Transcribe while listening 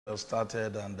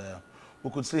started, and we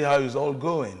could see how it's all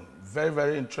going. Very,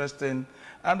 very interesting.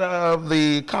 And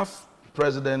the CAF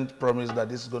president promised that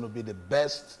this is going to be the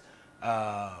best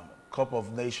Cup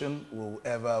of Nations we'll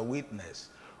ever witness.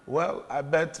 Well, I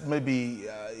bet maybe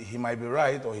he might be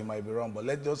right or he might be wrong, but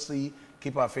let's just see,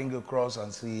 keep our finger crossed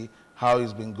and see how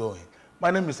it's been going.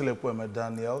 My name is Lekweme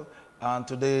Daniel, and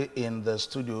today in the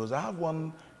studios, I have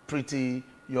one pretty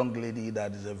young lady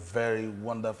that is a very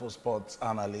wonderful sports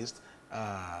analyst,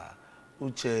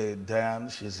 Uche Diane.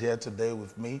 She's here today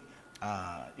with me.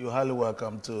 You're highly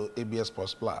welcome to ABS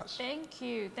Sports Plus. Thank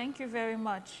you. Thank you very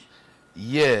much.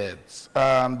 Yes,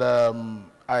 and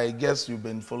I guess you've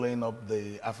been following up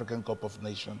the African Cup of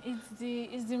Nations.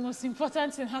 It's the most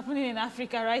important thing happening in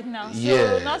Africa right now. So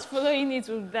yes. Not following it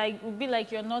would be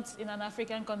like you're not in an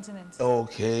African continent.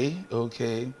 Okay,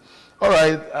 okay. All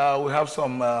right, we have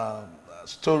some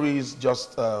stories,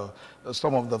 just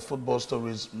some of the football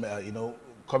stories, you know,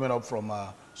 coming up from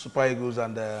Super Eagles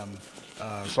and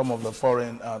some of the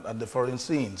foreign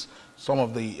scenes, some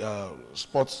of the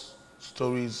sports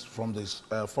stories from these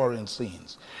foreign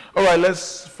scenes. All right,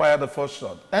 let's fire the first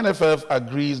shot. NFF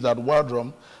agrees that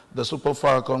Wardrum, the Super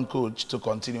Falcon coach, to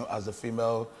continue as the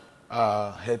female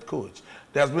head coach.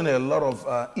 There's been a lot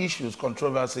of issues,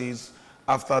 controversies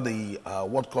after the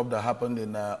World Cup that happened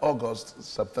in August,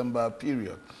 September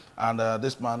period. And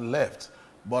this man left.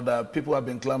 But people have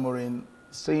been clamoring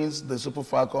since the Super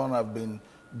Falcon have been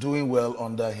doing well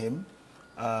under him.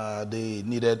 They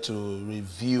needed to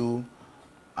review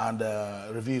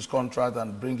his contract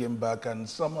and bring him back. And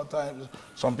sometimes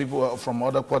some people from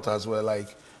other quarters were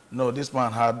like, no, this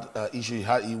man had issue.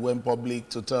 He went public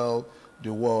to tell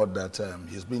the world that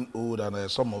he's been owed and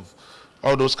some of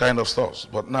all those kind of stuff.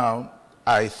 But now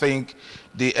I think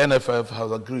the NFF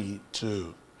has agreed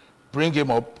to bring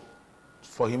him up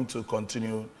for him to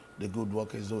continue the good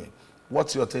work he's doing.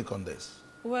 What's your take on this?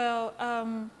 Well,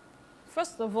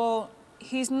 first of all,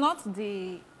 he's not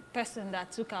the person that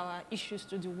took our issues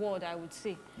to the world, I would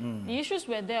say. The issues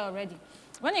were there already.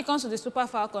 When it comes to the Super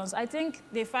Falcons, I think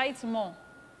they fight more,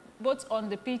 both on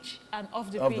the pitch and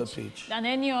off the pitch, than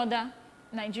any other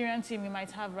Nigerian team we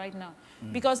might have right now.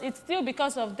 Because it's still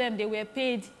because of them they were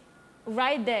paid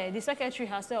right there. The secretary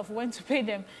herself went to pay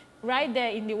them right there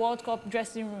in the World Cup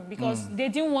dressing room because they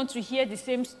didn't want to hear the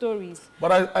same stories.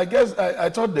 But I guess I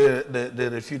thought they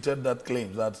refuted that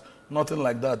claim that nothing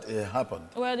like that happened.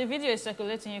 Well, the video is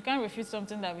circulating. You can't refute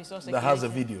something that we saw circulating. That has a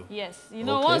video? Yes. You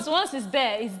know, once it's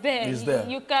there, it's there. It's there.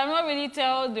 You cannot really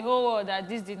tell the whole world that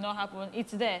this did not happen.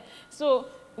 It's there. So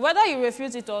whether you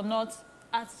refute it or not,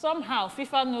 somehow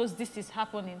FIFA knows this is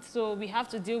happening. So we have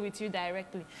to deal with you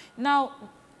directly. Now,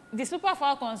 the Super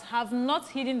Falcons have not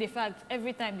hidden the fact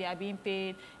every time they are being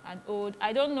paid and owed.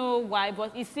 I don't know why,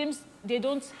 but it seems they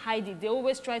don't hide it. They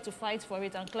always try to fight for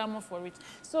it and clamor for it.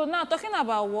 So now, talking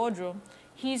about Wardrum,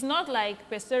 he's not like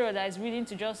Pesero that is willing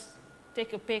to just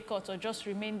take a pay cut or just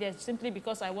remain there simply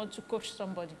because I want to coach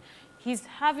somebody. He's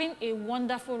having a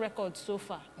wonderful record so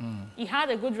far. He had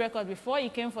a good record before he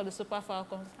came for the Super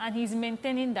Falcons, and he's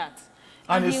maintaining that.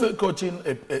 And he's still coaching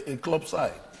a club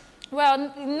side.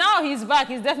 Well, now he's back.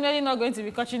 He's definitely not going to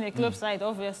be coaching a club side,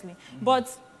 obviously.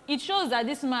 But it shows that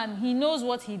this man, he knows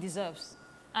what he deserves.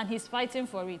 And he's fighting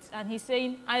for it. And he's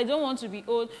saying, I don't want to be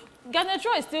owed.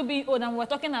 Garnacho is still being owed, and we're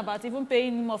talking about even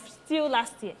paying him off still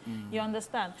last year. You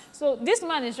understand? So this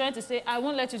man is trying to say, I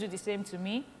won't let you do the same to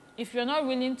me. If you're not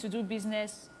willing to do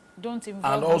business, don't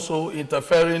involve and also me.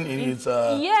 Interfering in its in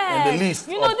the list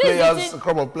of players, a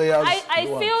couple of players. I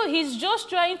feel he's just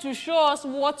trying to show us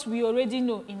what we already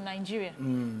know in Nigeria.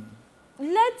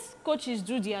 Let coaches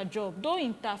do their job. Don't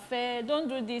interfere. Don't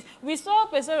do this. We saw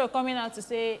Pesero coming out to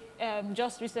say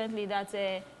just recently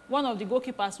that one of the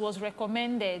goalkeepers was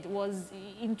recommended, was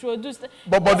introduced.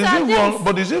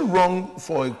 But is it wrong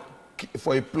for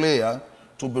a player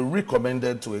to be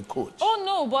recommended to a coach? Oh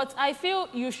no, but I feel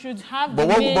you should have.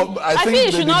 But I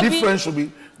think the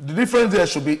difference there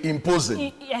should be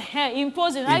imposing.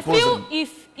 Imposing. I feel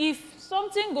if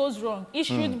something goes wrong, it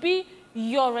should be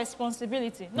your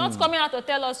responsibility, not coming out to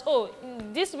tell us, oh,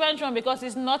 this went wrong because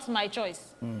it's not my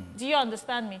choice. Do you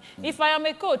understand me? If I am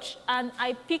a coach and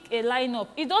I pick a lineup,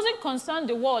 it doesn't concern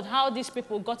the world how these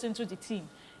people got into the team.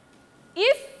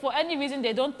 If for any reason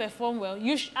they don't perform well,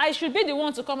 I should be the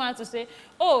one to come out to say,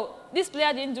 oh, this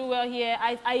player didn't do well here.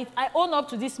 I own up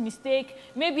to this mistake.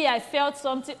 Maybe I felt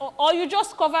something. Or you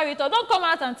just cover it. Or don't come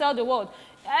out and tell the world.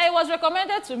 It was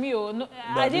recommended to me.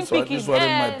 I didn't pick it.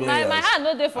 My hand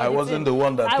not there for I wasn't the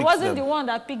one that picked them. I wasn't the one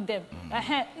that picked them. Do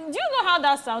you know how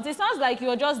that sounds? It sounds like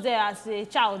you're just there as a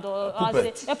child or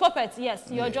as a puppet. Yes,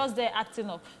 you're just there acting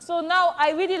up. So now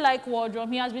I really like Wardrum.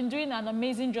 He has been doing an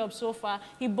amazing job so far.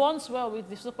 He bonds well with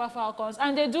the Super Falcons,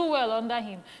 and they do well under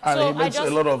him. And so he makes a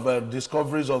lot of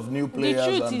discoveries of new players.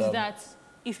 The truth is that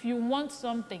if you want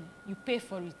something, you pay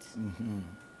for it.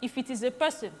 If it is a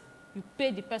person, you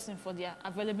pay the person for their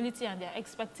availability and their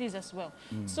expertise as well.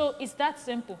 So it's that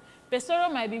simple.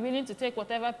 Peseiro might be willing to take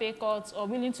whatever pay cuts or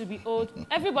willing to be owed.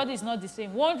 Everybody is not the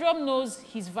same. Wardrum knows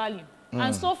his value.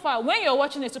 And so far, when you're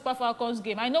watching a Super Falcons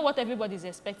game, I know what everybody is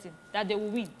expecting, that they will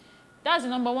win. That's the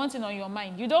number one thing on your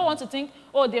mind. You don't want to think,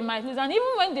 oh, they might lose. And even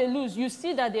when they lose, you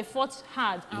see that they fought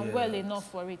hard and well enough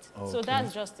for it. Okay. So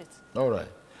that's just it. All right.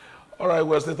 All right,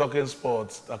 we're still talking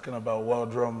sports, talking about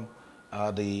Wardrum,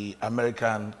 the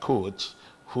American coach,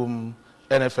 whom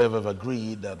NFF have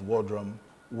agreed that Wardrum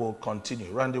will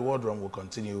continue. Randy Wardrum will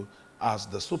continue as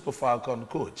the Super Falcon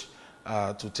coach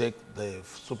to take the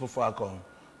Super Falcon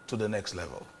to the next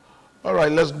level. All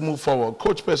right, let's move forward.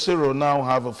 Coach Peseiro now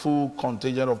have a full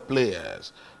contingent of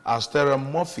players as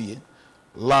Terem Murphy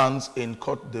lands in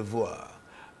Cote d'Ivoire.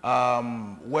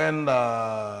 When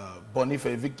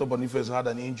Victor Boniface had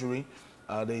an injury,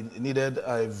 they needed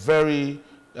a very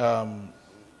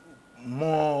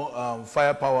more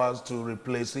firepowers to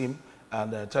replace him.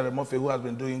 And Terem Murphy, who has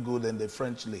been doing good in the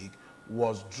French league,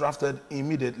 was drafted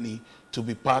immediately to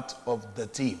be part of the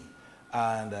team.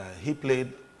 And he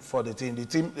played for the team.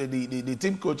 The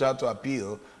team coach had to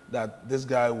appeal that this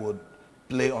guy would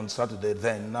play on Saturday,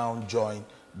 then now join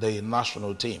the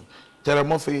national team. Terem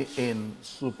Murphy in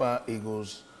Super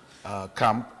Eagles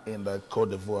camp in the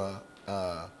Cote d'Ivoire.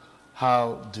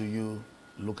 How do you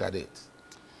look at it?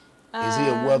 Is it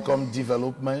a welcome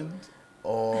development,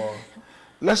 or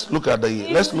let's look at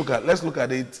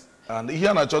it? And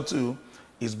Iheanacho too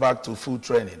is back to full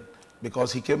training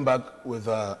because he came back with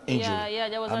injury. Yeah,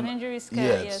 there was an injury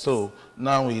scare. Yes. So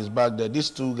now he's back there. These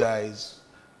two guys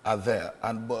are there,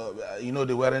 and you know,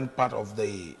 they weren't part of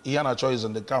the. Iheanacho is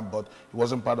in the camp, but he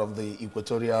wasn't part of the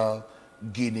Equatorial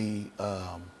Guinea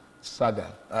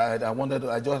saga. I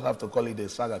just have to call it a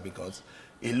saga because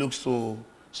it looks so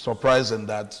surprising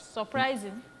that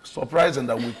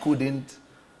we couldn't.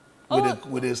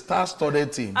 With a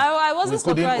star-studded team, I wasn't we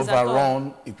couldn't surprised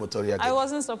overrun Equatorial Guinea. I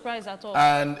wasn't surprised at all.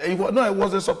 And I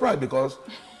wasn't surprised because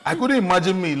I couldn't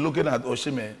imagine me looking at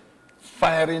Osimhen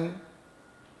firing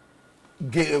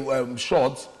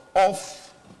shots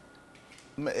off.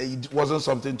 It wasn't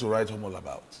something to write home all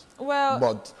about. Well,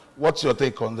 but what's your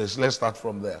take on this? Let's start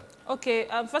from there. Okay,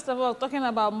 first of all, talking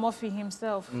about Murphy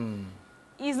himself.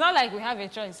 It's not like we have a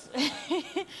choice.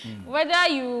 Whether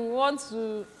you want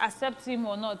to accept him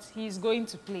or not, he's going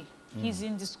to play. He's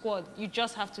in the squad. You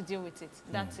just have to deal with it.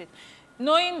 That's it.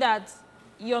 Knowing that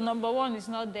your number one is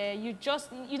not there, you just,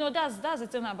 you know, that's the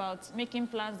thing about making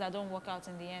plans that don't work out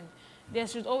in the end. There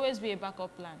should always be a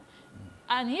backup plan.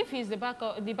 And if he's the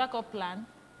backup plan,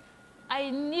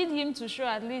 I need him to show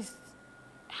at least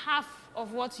half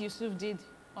of what Yusuf did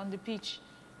on the pitch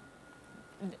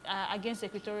against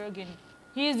Equatorial Guinea.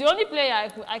 He is the only player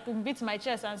I could beat my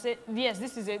chest and say, yes,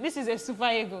 this is a super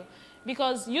ego.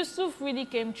 Because Yusuf really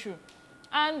came true.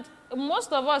 And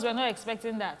most of us were not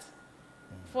expecting that.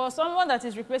 For someone that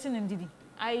is replacing Ndidi,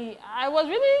 I was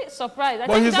really surprised.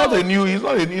 But he's not new to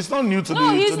the team. He's not new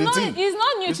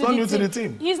to the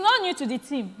team. He's not new to the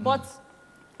team. But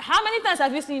how many times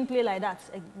have you seen him play like that?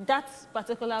 That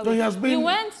particular way. He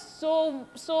went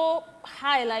so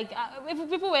high, like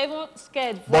people were even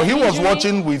scared. But he was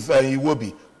watching with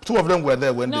Iwobi. Two of them were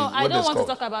there when they scored. No, I don't want to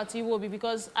talk about Iwobi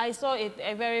because I saw it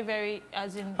a very, very,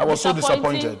 as in, I was so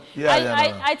disappointed.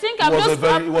 I think I'm just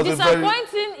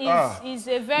disappointing is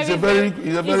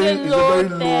a very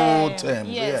low term.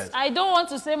 Yes. I don't want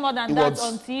to say more than that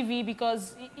on TV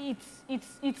because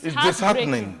it's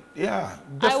disheartening. Yeah,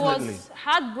 definitely. I was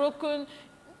heartbroken.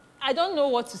 I don't know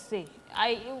what to say.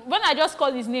 When I just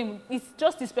call his name, it's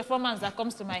just his performance that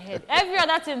comes to my head. Every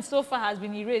other thing so far has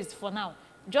been erased for now.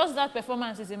 Just that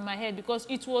performance is in my head because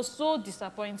it was so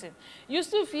disappointing.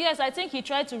 Yusuf, yes, I think he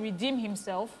tried to redeem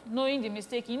himself, knowing the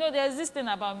mistake. You know, there's this thing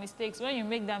about mistakes. When you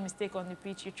make that mistake on the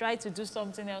pitch, you try to do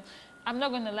something else. I'm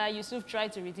not going to lie, Yusuf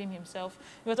tried to redeem himself.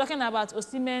 We're talking about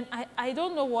Osimhen. I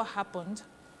don't know what happened,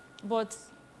 but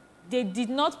they did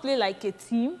not play like a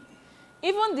team.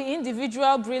 Even the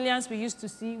individual brilliance we used to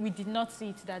see, we did not see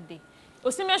it that day.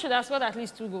 Osimhen should have scored at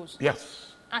least 2 goals. Yes.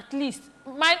 At least.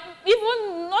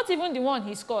 Not even the one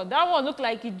he scored. That one looked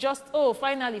like it just, oh,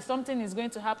 finally something is going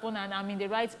to happen and I'm in the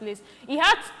right place. He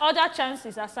had other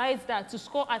chances aside that to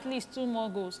score at least 2 more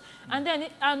goals. And then,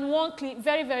 one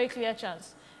very, very clear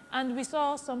chance. and we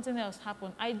saw something else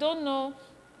happen. I don't know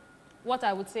what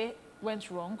I would say went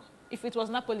wrong. If it was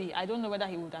Napoli, I don't know whether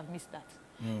he would have missed that.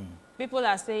 People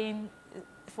are saying,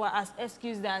 for as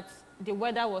excuse that the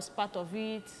weather was part of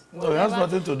it. No, it has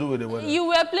nothing to do with the weather. You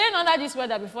were playing under this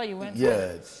weather before you went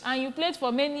Yes. home. And you played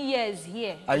for many years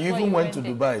here. And you even went to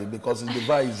Dubai, because in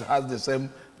Dubai it has the same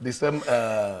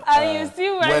and you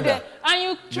still went there. And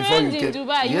you trained in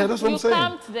Dubai. Yeah, that's what I'm saying.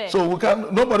 Camped there. So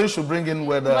nobody should bring in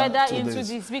weather into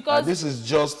this because this is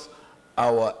just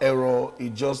our error.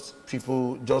 It just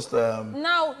people just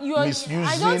now misusing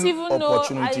I don't even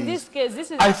opportunities. know. In this case, this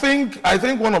is. I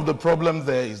think one of the problems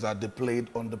there is that they played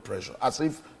under pressure, as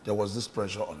if there was this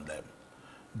pressure on them.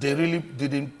 They really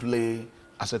didn't play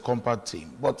as a compact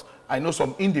team. But I know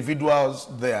some individuals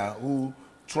there who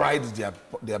tried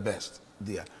their best.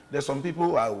 There's some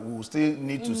people who still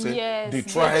need to say they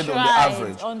tried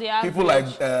on the average. People like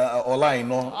Ola, he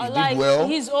did well.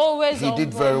 He's always he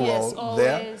did very well always,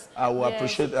 there. I will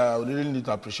appreciate. Really need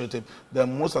to appreciate him.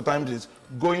 Then most of the times it's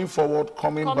going forward,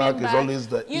 coming back is always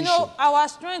the issue. You know, our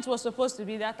strength was supposed to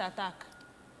be that attack.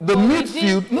 The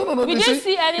midfield. We didn't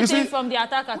see anything from the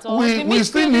attack at all. We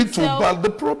still need to. But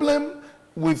the problem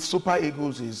with Super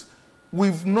Eagles is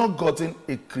we've not gotten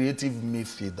a creative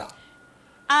midfielder.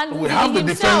 And we have the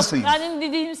defensive. And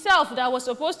himself that was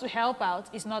supposed to help out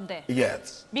is not there.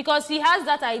 Yes. Because he has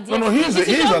that idea. No, he's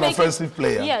an offensive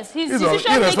player. Yes, his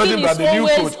decision making is the new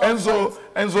always coach,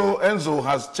 Enzo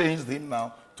has changed him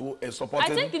now to a supporting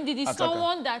I think indeed he's attacker.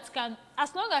 Someone that can,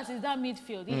 as long as he's that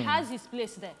midfield, he has his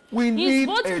place there. He's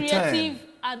both creative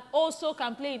and also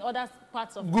can play in other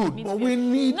parts of the midfield. But we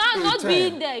need not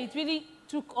being there, it really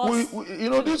took us. You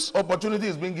know, this opportunity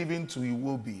is being given to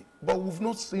Iwobi, but we've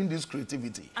not seen this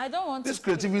creativity. I don't want this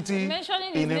creativity.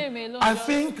 Mentioning his name alone. I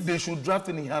think they should draft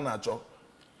in Iheanacho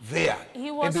there.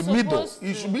 He was in the middle.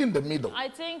 He should be in the middle. I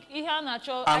think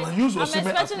Iheanacho. I'm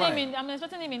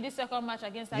expecting him in this second match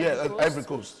against Ivory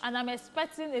Coast. And I'm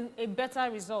expecting a better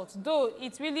result. Though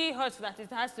it really hurts that it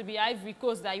has to be Ivory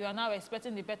Coast that you are now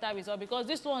expecting the better result, because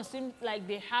this one seems like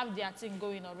they have their team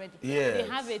going already. Yes. They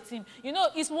have a team. You know,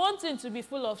 it's one thing to be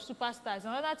full of superstars,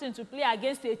 another thing to play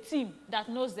against a team that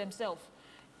knows themselves.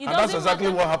 And that's exactly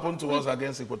what happened to us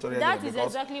against Equatorial Guinea. That is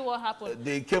exactly what happened.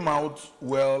 They came out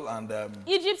well and...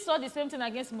 Egypt saw the same thing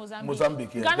against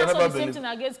Mozambique. Yes. Ghana saw the same thing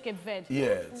against Cape Verde.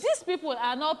 Yes. These people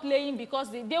are not playing because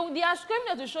they are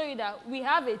screaming to show you that we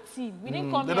have a team. We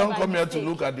didn't come here They don't come here to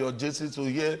look at your jersey to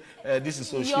hear this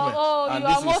is Osimhen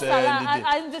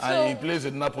and this is and he plays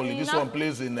in Napoli. This one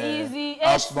plays in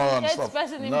Arsenal and stuff.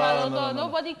 No.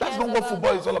 Nobody cares. That's not what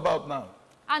football is all about now.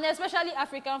 And especially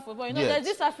African football. You know, there's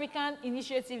this African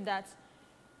initiative that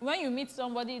when you meet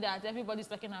somebody that everybody's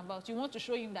talking about, you want to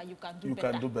show him that you can do better.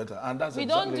 You can do better. And that's we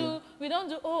don't do,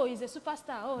 oh, he's a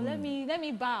superstar. Oh, let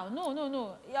me bow.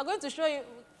 No. You're going to show you,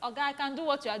 okay, I can do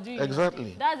what you are doing.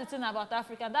 Exactly. That's the thing about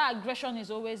Africa. That aggression is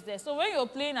always there. So when you're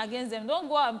playing against them, don't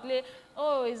go out and play,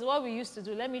 oh, it's what we used to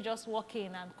do. Let me just walk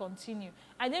in and continue.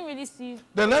 I didn't really see.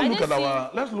 Then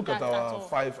let's look at our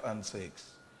 5 and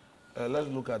 6. Let's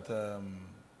look at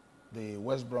the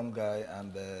West Brom guy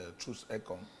and Truce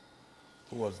Ekong,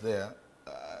 who was there.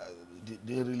 Did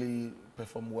they really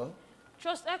perform well?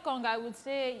 Truce Ekong, I would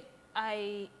say,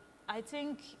 I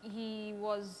think he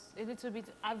was a little bit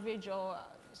average or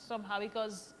somehow,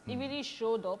 because he really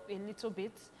showed up a little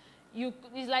bit.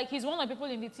 It's like he's one of the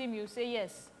people in the team, you say,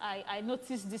 yes, I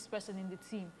noticed this person in the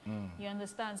team. You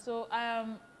understand? So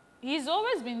he's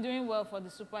always been doing well for the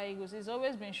Super Eagles. He's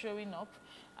always been showing up.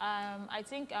 I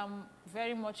think I'm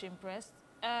very much impressed.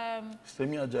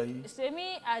 Semi Ajayi?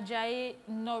 Semi Ajayi,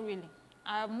 not really.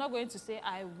 I'm not going to say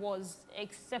I was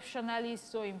exceptionally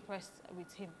so impressed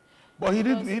with him. But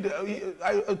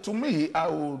to me, I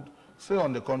would say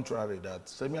on the contrary that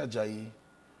Semi Ajayi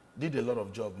did a lot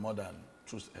of job more than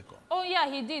Truce Ekong. Oh yeah,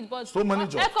 he did, but so many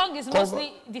jobs. Ekong is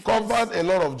mostly defense. Covered a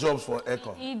lot of jobs for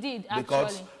Ekong. He did,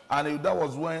 actually. And that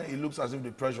was when it looks as if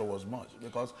the pressure was much,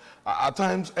 because at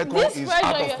times Ekong is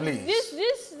out of place.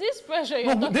 This pressure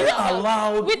you're talking they about.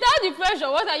 Allowed. Without the pressure,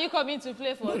 what are you coming to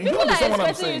play for? People are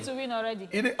expecting you to win already.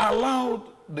 It allowed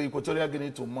the Equatorial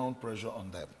Guinea to mount pressure on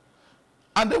them.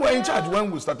 And they were in charge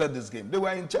when we started this game. They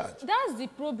were in charge. That's the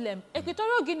problem.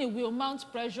 Equatorial Guinea will mount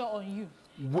pressure on you.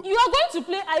 You are going to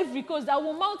play Ivory Coast that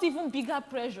will mount even bigger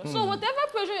pressure. So whatever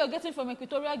pressure you're getting from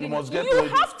Equatorial Guinea, you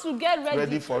have to get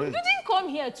ready for it. You didn't come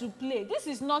here to play. This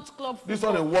is not club football. This is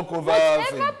not a walkover.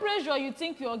 Whatever pressure you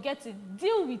think you're getting,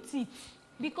 deal with it.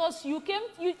 Because you came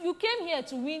here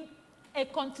to win a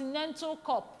continental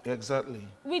cup. Exactly.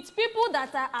 With people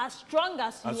that are as strong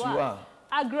as you are.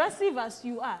 Aggressive as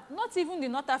you are. Not even the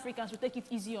North Africans will take it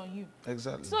easy on you.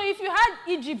 Exactly. So if you had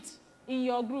Egypt in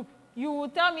your group, you will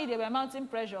tell me they were mounting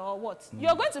pressure or what?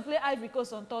 You're going to play Ivory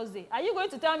Coast on Thursday. Are you going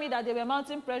to tell me that they were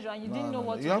mounting pressure and you didn't know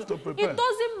what to do? You have to prepare. It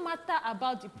doesn't matter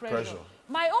about the pressure.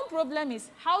 My own problem is,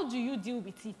 how do you deal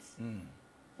with it?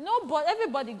 No, but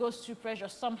everybody goes through pressure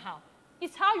somehow.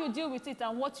 It's how you deal with it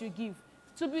and what you give.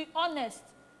 To be honest,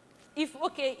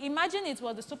 okay, imagine it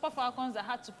was the Super Falcons that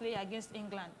had to play against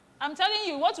England. I'm telling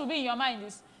you, what will be in your mind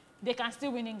is they can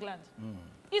still win England.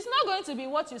 It's not going to be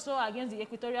what you saw against the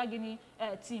Equatorial Guinea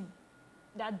team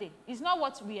that day. It's not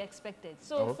what we expected.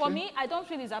 So for me, I don't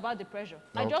feel it's about the pressure.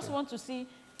 I just want to see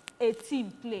a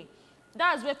team play.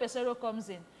 That's where Peseiro comes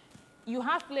in. You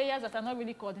have players that are not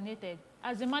really coordinated.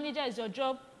 As a manager, it's your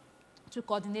job to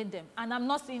coordinate them. And I'm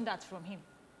not seeing that from him.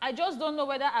 I just don't know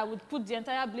whether I would put the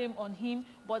entire blame on him,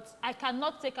 but I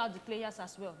cannot take out the players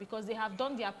as well because they have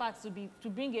done their part to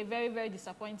bring a very, very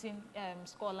disappointing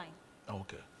scoreline.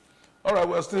 Okay. All right,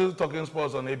 we're still talking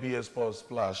sports on ABS Sports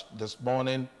Splash this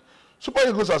morning. Super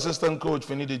Eagles assistant coach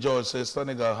Finidi George says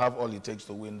Senegal have all it takes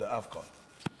to win the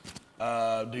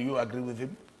AFCON. Do you agree with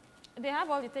him? They have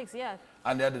all it takes, yeah.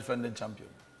 And they're defending champion.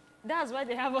 That's why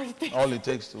they have all it takes. All it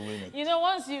takes to win it. You know,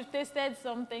 once you've tasted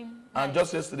something. And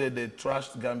just yesterday, they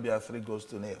trashed Gambia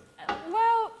 3-0.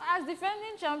 Well, as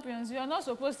defending champions, you are not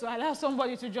supposed to allow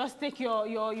somebody to just take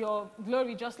your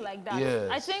glory just like that. Yes.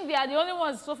 I think they are the only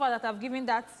ones so far that have given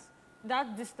that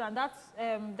distance,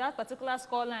 that particular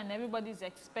scoreline everybody's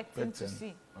expecting to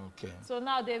see. Okay. So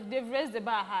now they've raised the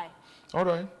bar high. All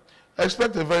right.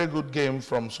 Expect a very good game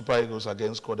from Super Eagles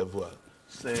against Cote d'Ivoire,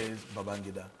 says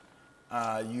Babangida.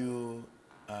 Are you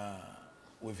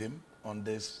with him on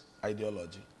this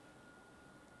ideology?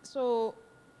 So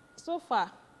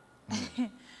far,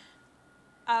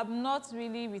 I'm not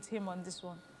really with him on this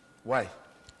one. Why?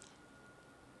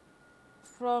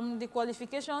 From the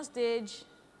qualification stage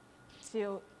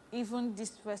till even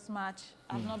this first match,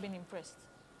 I've not been impressed.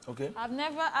 Okay.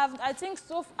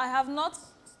 I have not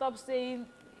stopped saying,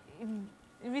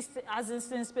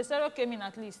 since Peseiro came in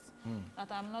at least, that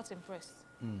I'm not impressed.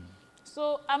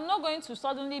 So I'm not going to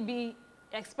suddenly be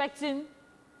expecting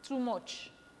too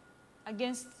much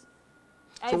against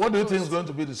Ivory Coast. So what do you think is going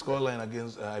to be the scoreline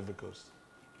against Ivory Coast?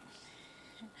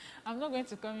 I'm not going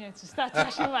to come here to start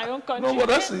trashing my own country. No,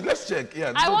 but let's check.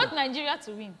 Yeah, I want Nigeria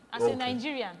to win. As a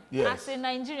Nigerian, yes. As a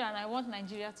Nigerian, I want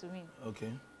Nigeria to win. Okay.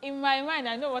 In my mind,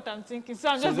 I know what I'm thinking, so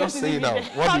I'm just going to say it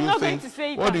out. I'm not going to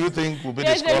say it out. What do you think will be the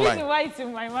scoreline? There's a reason why it's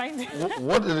in my mind.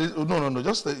 No.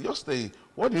 Just stay.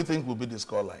 What do you think will be the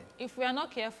scoreline? If we are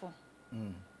not careful,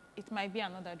 it might be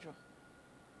another draw.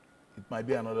 It might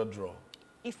be another draw.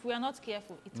 If we are not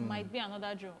careful, it might be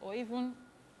another draw, or even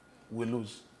we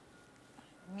lose.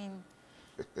 I mean,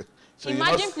 so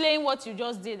imagine playing what you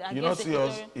just did against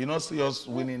you not see us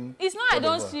winning. It's not I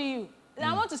don't see you.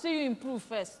 I want to see you improve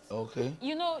first. Okay.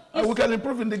 You know, we can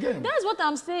improve in the game. That's what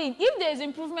I'm saying. If there is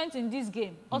improvement in this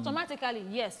game, automatically,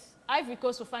 yes, Ivory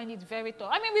Coast will find it very tough.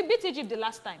 I mean, we beat Egypt the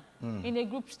last time in a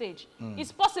group stage.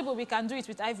 It's possible we can do it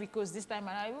with Ivory Coast this time.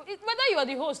 Whether you are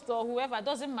the host or whoever,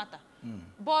 doesn't matter.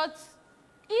 But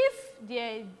if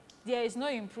there is no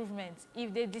improvement,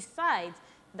 if they decide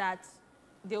that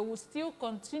they will still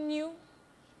continue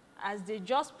as they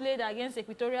just played against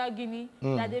Equatorial Guinea,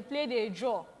 that they played a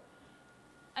draw.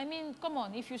 I mean, come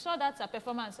on, if you saw that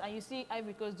performance and you see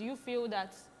Ivory Coast, do you feel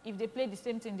that if they played the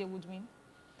same thing, they would win?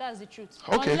 That's the truth.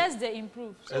 Okay. Unless they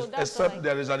improve. So except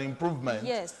there is an improvement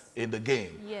in the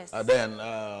game. Yes. Then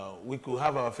we could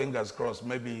have our fingers crossed.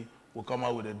 Maybe we'll come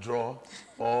out with a draw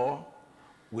or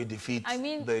we defeat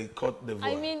the Cote d'Ivoire.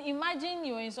 I mean, imagine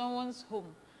you're in someone's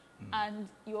home and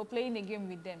you're playing a game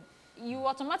with them. You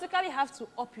automatically have to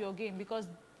up your game because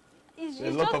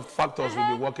a lot of factors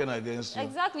will be working against you.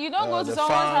 Exactly. You don't go to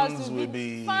someone's house to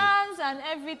be fans and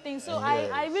everything. So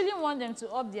I really want them to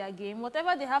up their game.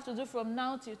 Whatever they have to do from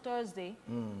now till Thursday,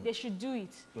 they should do it.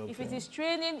 Okay. If it is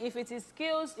training, if it is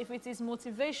skills, if it is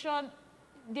motivation,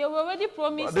 they were already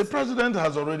promised. But the president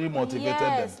has already motivated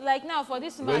them. Yes, like now for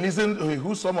this match. Releasing a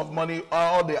huge sum of money,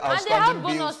 all the outstanding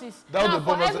bills. And they have bonuses. Now,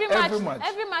 for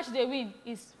every match they win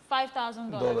is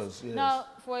 $5,000. Yes. Now,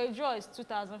 for a draw, it's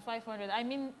 $2,500. I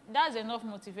mean, that's enough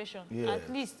motivation. Yes.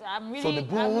 At least, I'm really... So the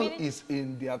ball is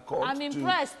in their court. I'm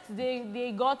impressed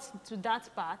they got to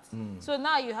that part. So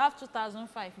now you have $2,500.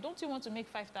 Don't you want to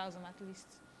make $5,000 at least?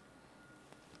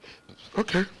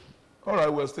 Okay. All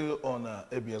right, we're still on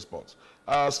ABS Sports.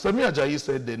 Semi Ajayi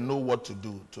said they know what to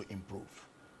do to improve.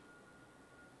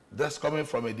 That's coming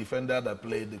from a defender that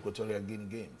played the Equatorial Guinea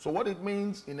game. So what it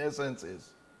means, in essence, is,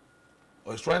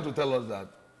 or he's trying to tell us that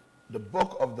the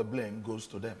bulk of the blame goes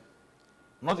to them,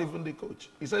 not even the coach.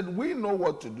 He said, we know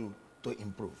what to do to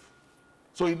improve.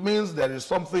 So it means there is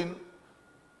something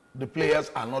the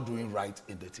players are not doing right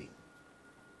in the team?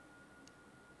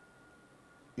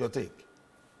 Your take?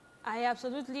 I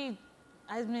absolutely,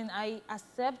 I mean, I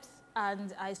accept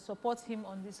and I support him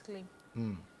on this claim.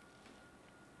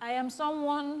 I am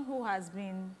someone who has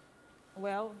been,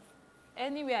 well,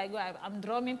 anywhere I go, I'm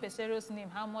drumming Pesero's name,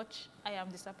 how much I am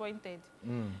disappointed.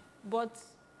 But,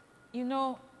 you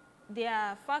know, there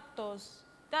are factors.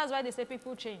 That's why they say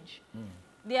people change.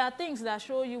 There are things that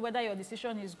show you whether your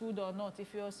decision is good or not,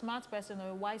 if you're a smart person or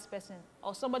a wise person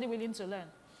or somebody willing to learn.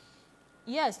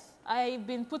 Yes, I've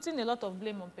been putting a lot of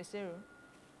blame on Pesero,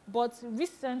 but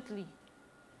recently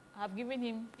I've given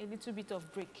him a little bit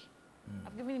of break.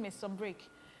 I've given him some break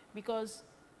because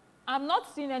I'm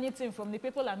not seeing anything from the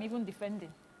people I'm even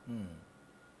defending.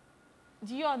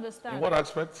 Do you understand? In what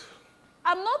aspect?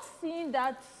 I'm not seeing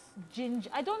that ginger.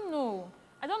 I don't know.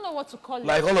 I don't know what to call it.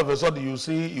 Like all of a sudden you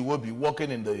see you will be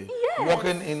walking in the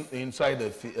inside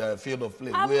the field of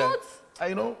play.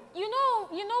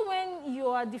 You know when you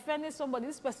are defending somebody,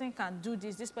 this person can do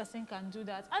this, this person can do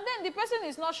that, and then the person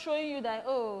is not showing you that,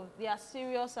 oh, they are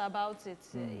serious about it.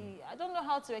 I don't know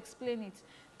how to explain it.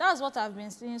 That's what I've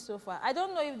been seeing so far. I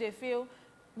don't know if they feel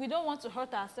we don't want to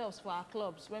hurt ourselves for our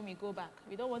clubs when we go back.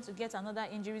 We don't want to get another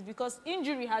injury because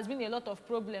injury has been a lot of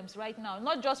problems right now,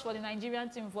 not just for the Nigerian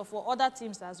team, but for other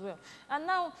teams as well. And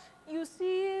now you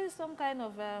see some kind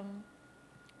of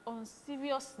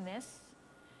unseriousness.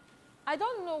 I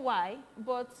don't know why,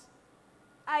 but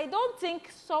I don't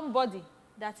think somebody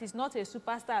that is not a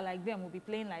superstar like them will be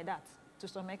playing like that to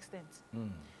some extent.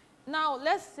 Now,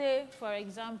 let's say, for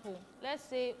example, let's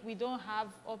say we don't have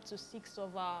up to 6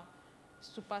 of our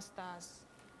superstars.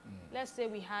 Let's say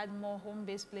we had more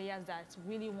home-based players that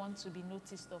really want to be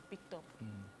noticed or picked up.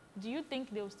 Do you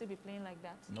think they will still be playing like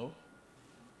that? No.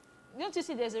 Don't you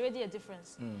see there's already a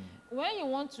difference? When you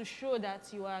want to show that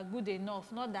you are good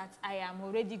enough, not that I am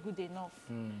already good enough,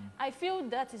 I feel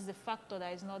that is the factor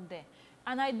that is not there.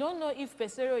 And I don't know if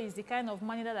Pesero is the kind of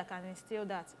manager that can instill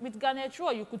that. With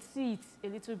Garnetro, you could see it a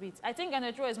little bit. I think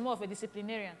Garnetro is more of a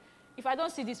disciplinarian. If I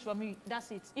don't see this from you,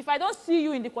 that's it. If I don't see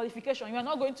you in the qualification, you are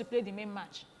not going to play the main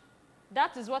match.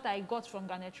 That is what I got from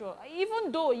Garnetro.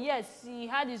 Even though, yes, he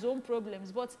had his own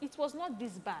problems, but it was not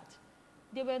this bad.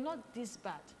 They were not this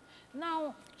bad.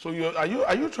 Now, so are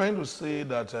you trying to say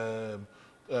that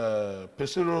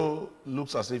Pesero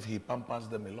looks as if he pampers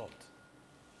them a lot?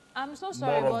 I'm so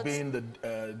sorry, more of being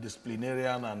the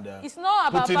disciplinarian and it's not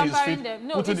about pampering them.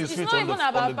 No, it's not even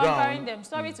about pampering them.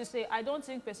 Sorry to say, I don't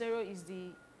think Pesero is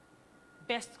the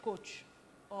best coach,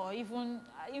 or even,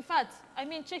 in fact, I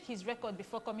mean, check his record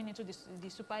before coming into the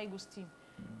Super Eagles team.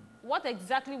 What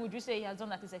exactly would you say he has done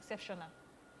that is exceptional?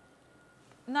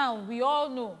 Now, we all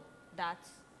know that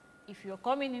if you're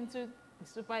coming into the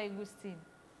Super Eagles team,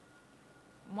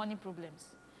 money problems.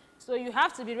 So you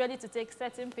have to be ready to take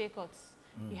certain pay cuts.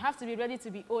 You have to be ready to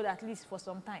be owed at least for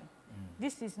some time.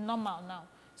 This is normal now.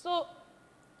 So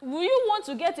will you want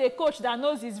to get a coach that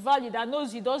knows his value, that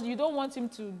knows you don't want him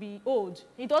to be owed?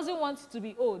 He doesn't want to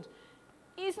be owed.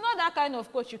 It's not that kind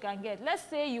of coach you can get. Let's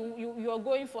say you're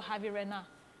going for Javi Rena.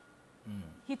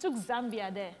 He took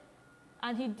Zambia there,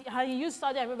 and he used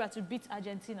Saudi Arabia to beat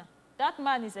Argentina. That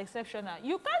man is exceptional.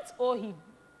 You can't owe him.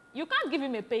 You can't give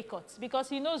him a pay cut because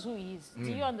he knows who he is. Do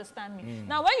you understand me?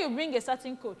 Now, when you bring a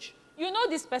certain coach, you know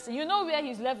this person, you know where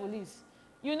his level is.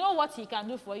 You know what he can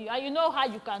do for you, and you know how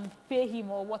you can pay him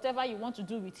or whatever you want to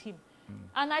do with him.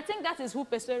 And I think that is who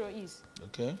Pesero is.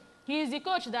 Okay. He is the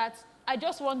coach that, I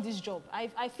just want this job.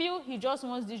 I feel he just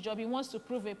wants this job. He wants to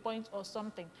prove a point or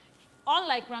something.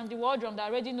 Unlike Randy Waldrum that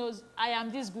already knows, I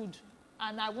am this good,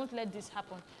 and I won't let this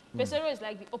happen. Pesero is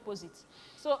like the opposite.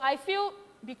 So I feel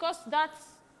because that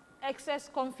excess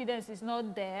confidence is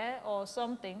not there or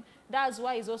something, that's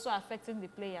why it's also affecting the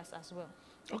players as well.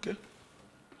 Okay.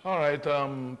 All right.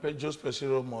 Jose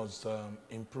Pesero must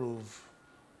improve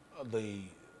the...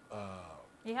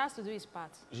 he has to do his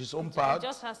part. His own part. He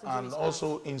just has to do and his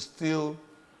also part. instill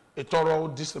a thorough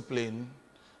discipline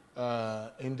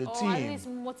in the team. Or at least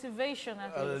motivation,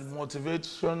 at least.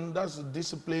 Motivation, that's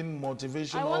discipline,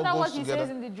 motivation, I all wonder goes what he together. says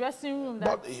in the dressing room.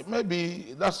 But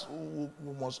maybe that's,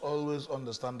 we must always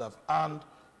understand that. And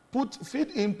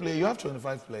feed in play, you have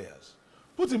 25 players.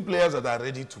 Put in players that are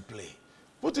ready to play.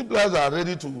 Put in players that are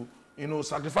ready to,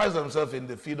 sacrifice themselves in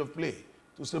the field of play.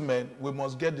 To say, man, we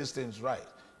must get these things right.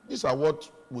 These are what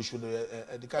we should,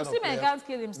 the kind of players can't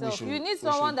kill himself. You need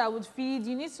someone that would feed.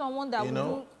 You need someone that would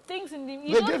do things in the...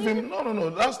 They gave him, no.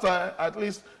 Last time, at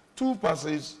least 2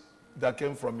 passes that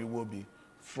came from Iwobi,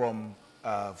 from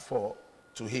 4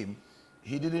 to him.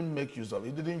 He didn't make use of,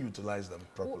 he didn't utilize them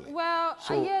properly. Well,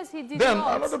 So yes, he did then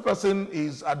not. another person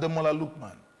is Ademola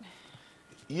Lookman.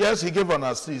 Yes, he gave an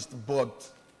assist, but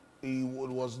he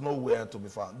was nowhere to be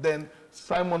found. Then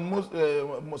Simon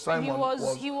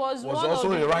He was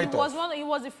also a write-off. He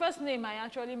was the first name I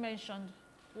actually mentioned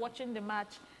watching the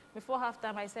match. Before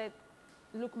halftime, I said,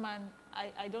 "Look, man,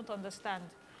 I don't understand."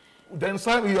 Then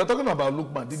Simon, you are talking about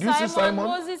Lookman. Did you see Simon?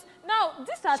 Moses. Now,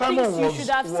 these are Simon things you should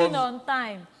have seen on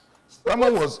time.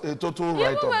 Simon was a total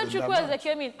write-off. Even when Chukwueze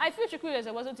came in, I feel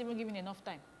Chukwueze wasn't even given enough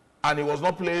time. And he was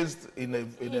not placed in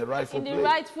a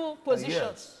rightful position.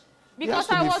 Yes. Because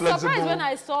I was surprised when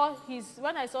I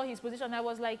saw his position. I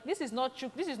was like, this is not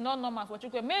true. This is not normal for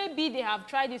Chukwueze. Maybe they have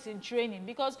tried this in training,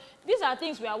 because these are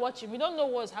things we are watching. We don't know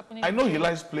what's happening. I know he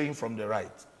likes playing from the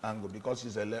right angle because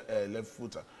he's a left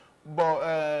footer, but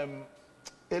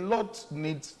a lot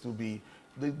needs to be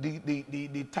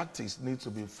the tactics need to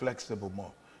be flexible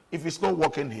more. If it's not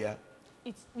working here,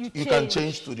 you can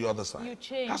change to the other side. You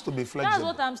change. It has to be flexible.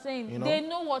 That's what I'm saying. You know? They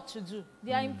know what to do.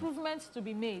 There are improvements to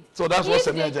be made. So that's what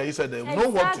Semi Ajayi said. They know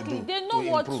what to do. They know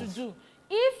what to do.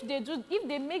 If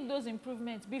they make those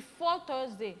improvements before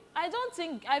Thursday, I don't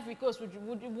think Ivory Coast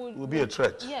would be a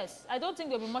threat. Yes, I don't think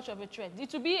there'll be much of a threat.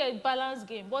 It will be a balanced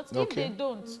game. But if they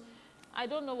don't, I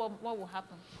don't know what will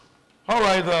happen. All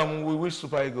right. We wish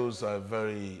Super Eagles a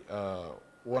very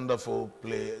wonderful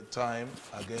play time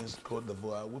against Côte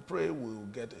d'Ivoire. We pray we'll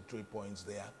get 3 points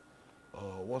there.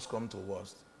 What's come to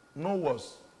worst? No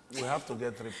worse. We have to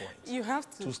get 3 points. You have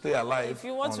to stay alive. If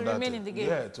you want to remain in the game.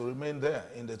 Yeah, to remain there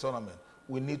in the tournament.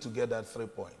 We need to get that 3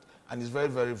 points. And it's very,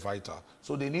 very vital.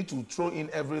 So they need to throw in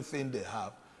everything they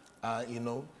have. You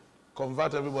know,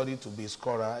 convert everybody to be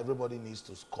scorer. Everybody needs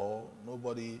to score.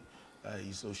 Nobody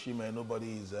is Oshima.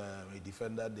 Nobody is a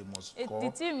defender. They must score. The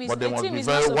team is, but they must be is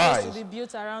very not wise. supposed to be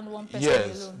built around one person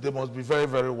yes, alone. they must be very,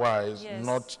 very wise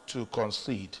not to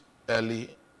concede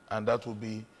early, and that will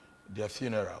be their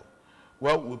funeral.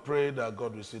 Well, we pray that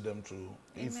God will see them through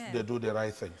if they do the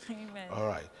right thing. Amen. All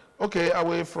right. Okay,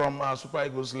 away from Super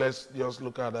Eagles, let's just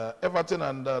look at Everton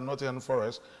and Nottingham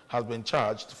Forest has been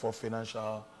charged for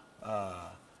financial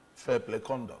fair play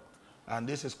conduct. And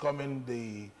this is coming,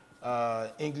 the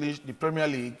Premier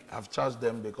League have charged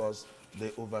them because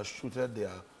they overshoot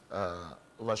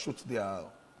their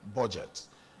budget.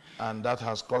 And that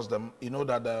has caused them, you know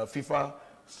that FIFA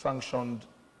sanctioned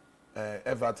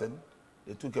Everton.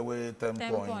 They took away 10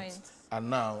 points. And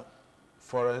now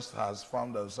Forest has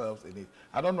found themselves in it.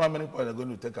 I don't know how many points they're going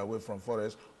to take away from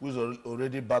Forest, who's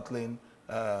already battling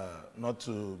not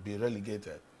to be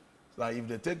relegated. So if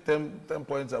they take 10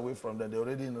 points away from them, they're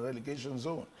already in the relegation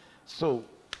zone. So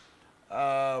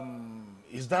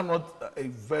is that not a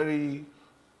very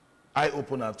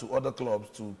eye-opener to other clubs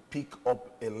to pick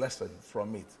up a lesson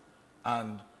from it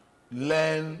and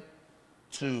learn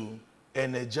to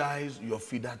energize your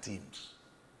feeder teams?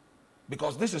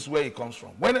 Because this is where it comes from.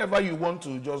 Whenever you want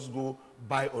to just go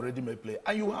buy already made play,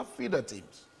 and you have feeder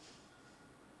teams,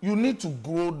 you need to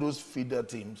grow those feeder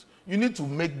teams. You need to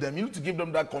make them, you need to give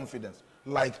them that confidence,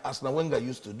 like Arsene Wenger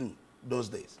used to do those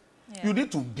days. Yeah. You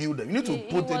need to build them. You need to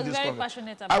put in this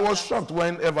confidence. I was shocked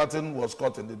when Everton was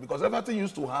caught in this, because Everton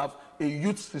used to have a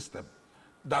youth system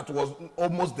that was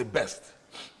almost the best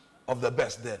of the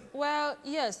best then. Well,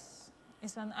 yes,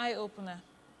 it's an eye-opener.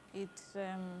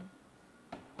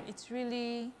 It's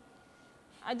really,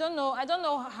 I don't know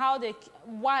how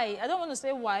why, I don't want to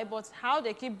say why, but how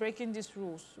they keep breaking these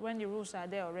rules when the rules are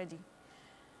there already.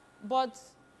 But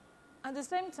at the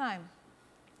same time,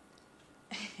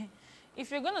 if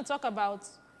you're going to talk about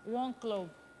one club,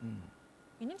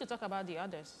 you need to talk about the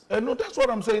others. No, that's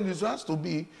what I'm saying. This has to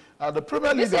be, the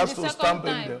Premier League has to stamp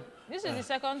in there. This is the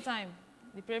second time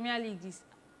the Premier League is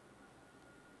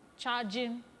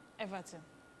charging Everton.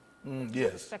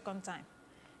 Yes. Second time.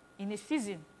 In a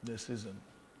season. The season.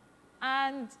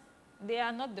 And they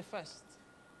are not the first.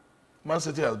 Man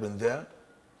City has been there.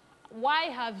 Why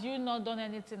have you not done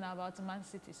anything about Man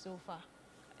City so far?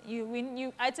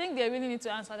 I think they really need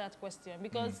to answer that question,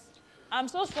 because I'm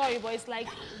so sorry, but it's like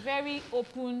very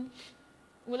open.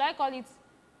 Will I call it,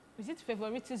 is it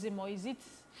favoritism, or is it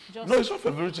just... No, it's not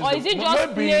favoritism. Or is it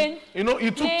just plain... You know,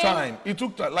 it took time. It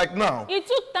took time. Like now. It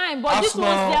took time, but Arsenal, this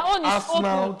was their own.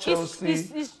 Arsenal,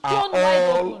 Chelsea it's are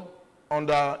all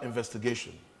under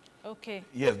investigation. Okay.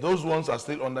 Yes, those ones are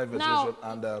still under investigation.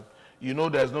 Now, and you know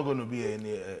there's not going to be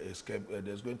any escape.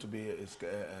 There's going to be,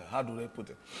 how do they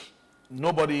put it?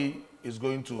 Nobody is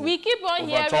going to... We keep on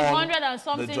hearing 100 and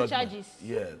something charges.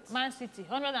 Yes. Man City,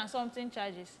 100 and something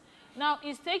charges. Now,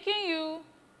 it's taking you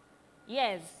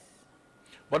years.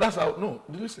 But that's how, no,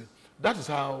 listen, that is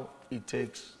how it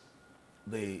takes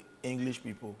the English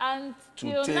people and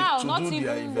to do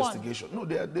their investigation. No,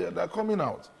 they're coming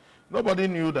out. Nobody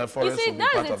knew that Forest You see, would be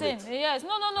part that's the of thing. it. Yes. No.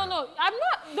 I'm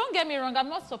not, don't get me wrong, I'm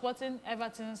not supporting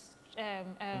Everton's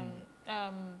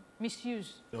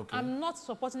misuse. Okay. I'm not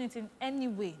supporting it in any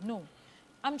way, no.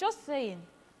 I'm just saying,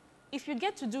 if you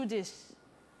get to do this,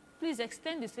 please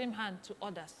extend the same hand to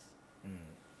others.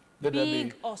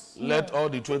 Big or small. Let all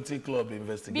the 20 clubs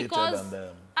investigated Because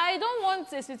and... I don't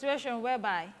want a situation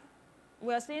whereby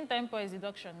we're seeing 10 points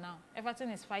deduction now. Everton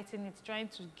is fighting it, trying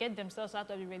to get themselves out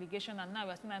of the relegation, and now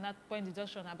we're seeing another point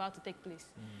deduction about to take place.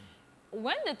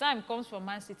 When the time comes for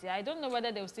Man City, I don't know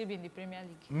whether they will still be in the Premier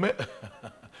League.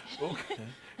 Okay.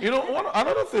 You know,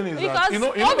 another thing is because that, you know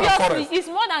obviously that Forest, it's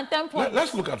more than 10 points.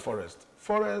 let's look at Forest.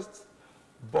 Forest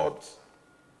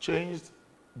changed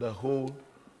the whole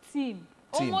team.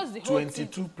 team. Almost the whole 22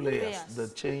 team. players. They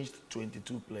changed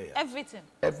 22 players. Everything.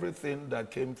 Everything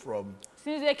that came from...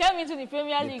 Since they came into the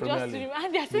Premier League, just to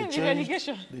and they're still in the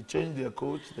relegation. They changed their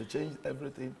coach, they changed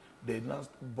everything. They now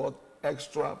bought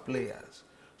extra players.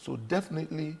 So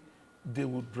definitely, they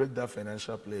would break that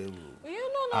financial play rule.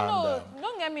 No.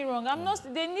 Don't get me wrong. I'm not.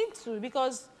 They need to,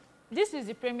 because this is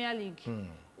the Premier League.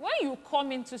 When you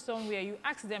come into somewhere, you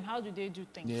ask them how do they do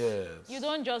things. Yes. You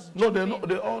don't just. No,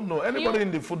 they all know. Anybody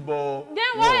in the football. Then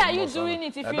why are you doing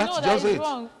it if you know that it's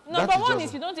wrong? Number one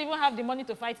is you don't even have the money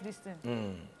to fight this thing.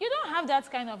 You don't have that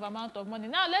kind of amount of money.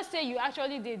 Now, let's say you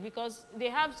actually did, because they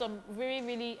have some very,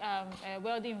 really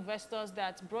wealthy investors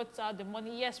that brought out the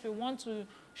money. Yes, we want to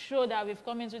show that we've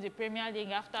come into the Premier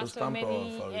League after so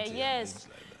many. Yes. Like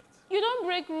that. You don't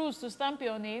break rules to stamp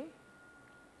your name.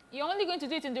 You're only going to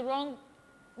do it in the wrong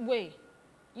way.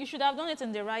 You should have done it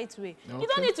in the right way. Okay. You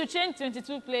don't need to change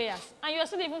 22 players, and you're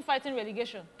still even fighting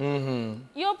relegation.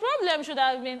 Your problem should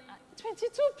have been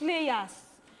 22 players,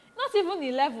 not even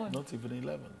 11. Not even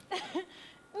 11.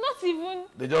 Not even.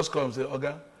 They just come and say,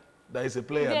 Oga, there is a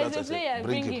player. There's a player,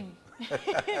 bring him.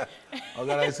 Oga,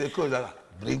 there is a coach,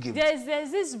 bring him.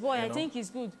 There's this boy, I think he's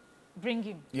good. Bring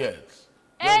him. Yes.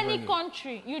 Any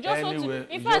country, you just Anywhere, want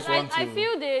to. In fact, I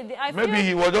feel maybe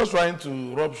he was just trying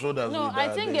to rub shoulders. No, with I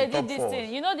think they did this force.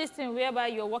 thing. You know this thing whereby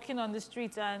you're walking on the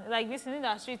street and like this in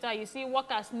the street, you see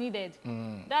workers needed.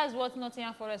 That's what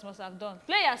Nottingham Forest must have done.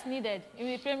 Players needed in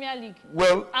the Premier League.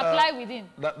 Well, apply within.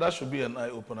 That should be an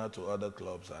eye opener to other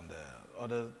clubs and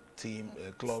other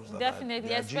clubs. Definitely,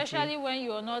 that especially when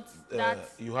you're not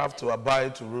that. You have to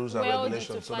abide to rules and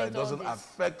regulations so that it doesn't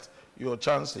affect your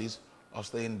chances of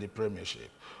staying in the Premiership.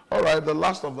 All right, the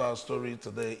last of our story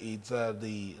today is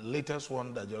the latest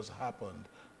one that just happened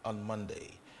on Monday.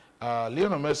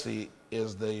 Lionel Messi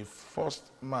is the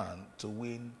first man to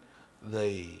win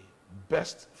the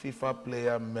Best FIFA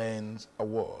Player Men's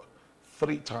Award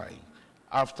 3 times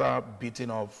after beating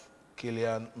off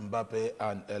Kylian Mbappe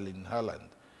and Erling Haaland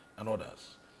and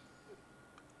others.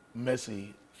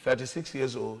 Messi, 36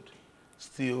 years old,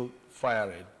 still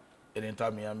firing in Inter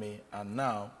Miami, and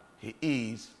now he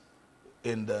is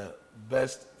in the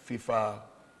best FIFA,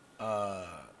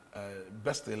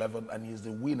 best 11, and he's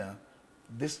the winner.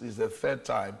 This is the 3rd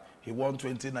time. He won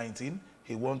 2019,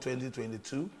 he won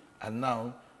 2022, and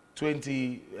now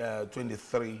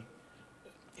 2023,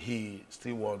 he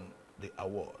still won the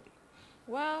award.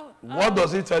 Well, what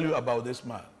does it tell you about this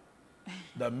man?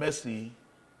 That Messi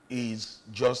is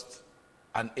just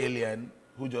an alien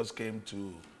who just came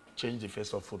to change the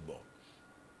face of football.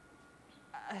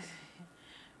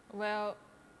 Well,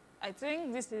 I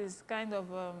think this is kind of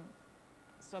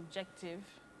subjective,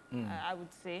 I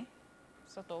would say,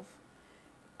 sort of.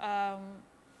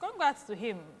 Congrats to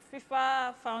him.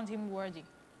 FIFA found him worthy.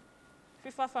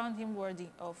 FIFA found him worthy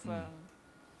of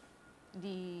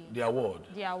the award.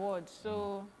 The award.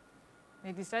 So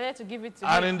they decided to give it to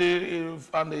him. In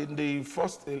the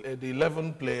first, the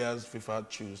 11 players FIFA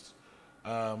chose,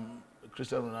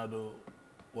 Cristiano Ronaldo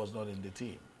was not in the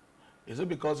team. Is it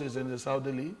because he's in the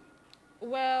Saudi League?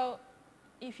 Well,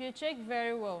 if you check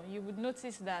very well, you would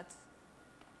notice that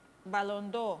Ballon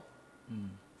d'Or,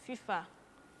 FIFA,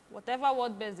 whatever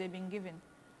world best they've been given,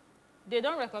 they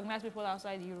don't recognize people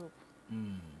outside Europe.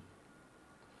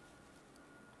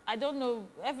 I don't know,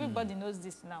 everybody knows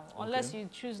this now, unless you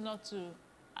choose not to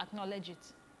acknowledge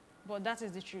it. But that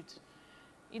is the truth.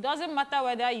 It doesn't matter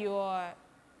whether you're,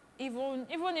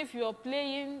 even if you're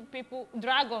playing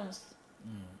dragons,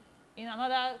 in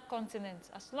another continent,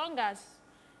 as long as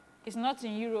it's not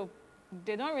in Europe,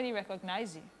 they don't really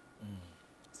recognize you.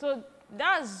 So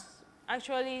that's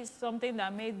actually something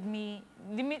that made me,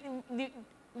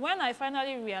 when I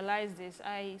finally realized this,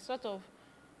 I sort of,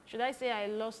 should I say I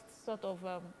lost sort of...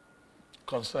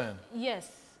 concern?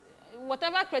 Yes.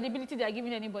 Whatever credibility they're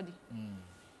giving anybody.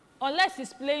 Unless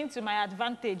it's playing to my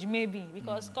advantage, maybe,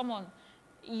 because come on,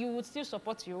 you would still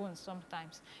support your own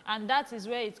sometimes. And that is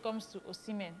where it comes to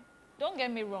Osimhen. Don't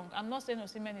get me wrong. I'm not saying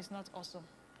Osimhen is not awesome.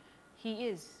 He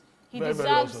is. He Very, deserves,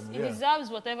 very awesome, yeah. he deserves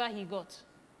whatever he got.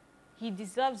 He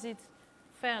deserves it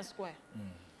fair and square.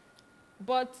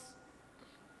 But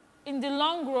in the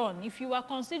long run, if you are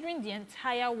considering the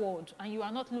entire world and you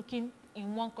are not looking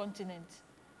in one continent,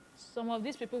 some of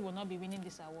these people will not be winning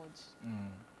these awards.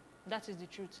 That is the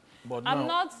truth. But I'm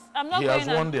not he has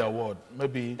won the award.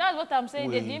 Maybe that's what I'm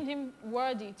saying. They deemed him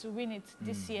worthy to win it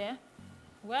this year.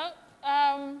 Well,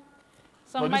 some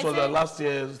but this might was say, the last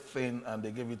year's thing, and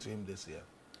they gave it to him this year.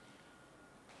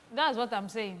 that's what I'm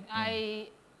saying.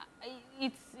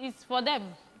 It's for them.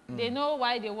 They know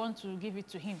why they want to give it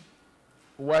to him.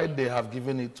 Why they have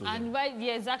given it to him. And why,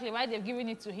 yeah, exactly, why they've given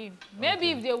it to him.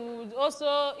 Maybe if they would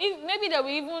also, maybe they will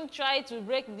even try to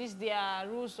break their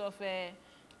rules of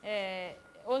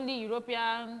only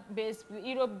Europe-based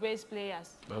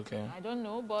players. Okay. I don't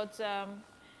know, but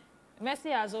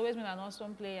Messi has always been an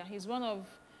awesome player. He's one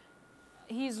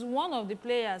of the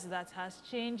players that has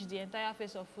changed the entire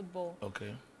face of football.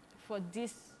 Okay. For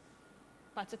this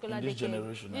particular this decade.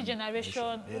 generation. This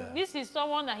generation. Yeah. This is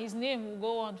someone that his name will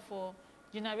go on for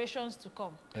generations to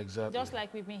come. Exactly. Just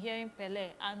like we've been hearing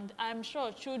Pelé. And I'm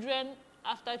sure children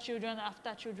after children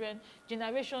after children,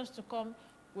 generations to come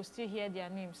will still hear their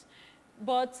names.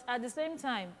 But at the same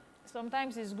time,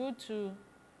 sometimes it's good to,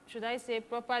 should I say,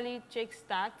 properly check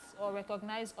stats or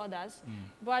recognize others.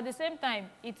 But at the same time,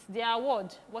 it's their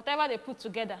award. Whatever they put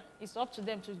together, it's up to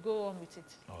them to go on with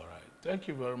it. All right. Thank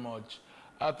you very much.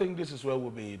 I think this is where we'll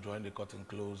be drawing the curtain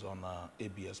close on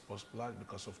ABS Sports Plug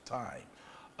because of time.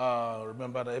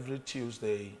 Remember that every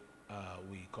Tuesday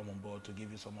we come on board to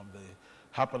give you some of the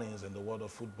happenings in the world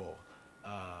of football.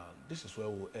 This is where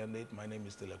we'll end it. My name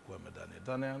is Telekweme Daniel.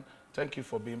 Daniel, thank you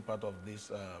for being part of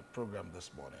this program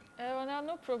this morning.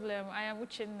 No problem. I am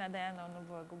Uchenna Diana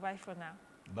Onubogu. Goodbye for now.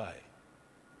 Bye.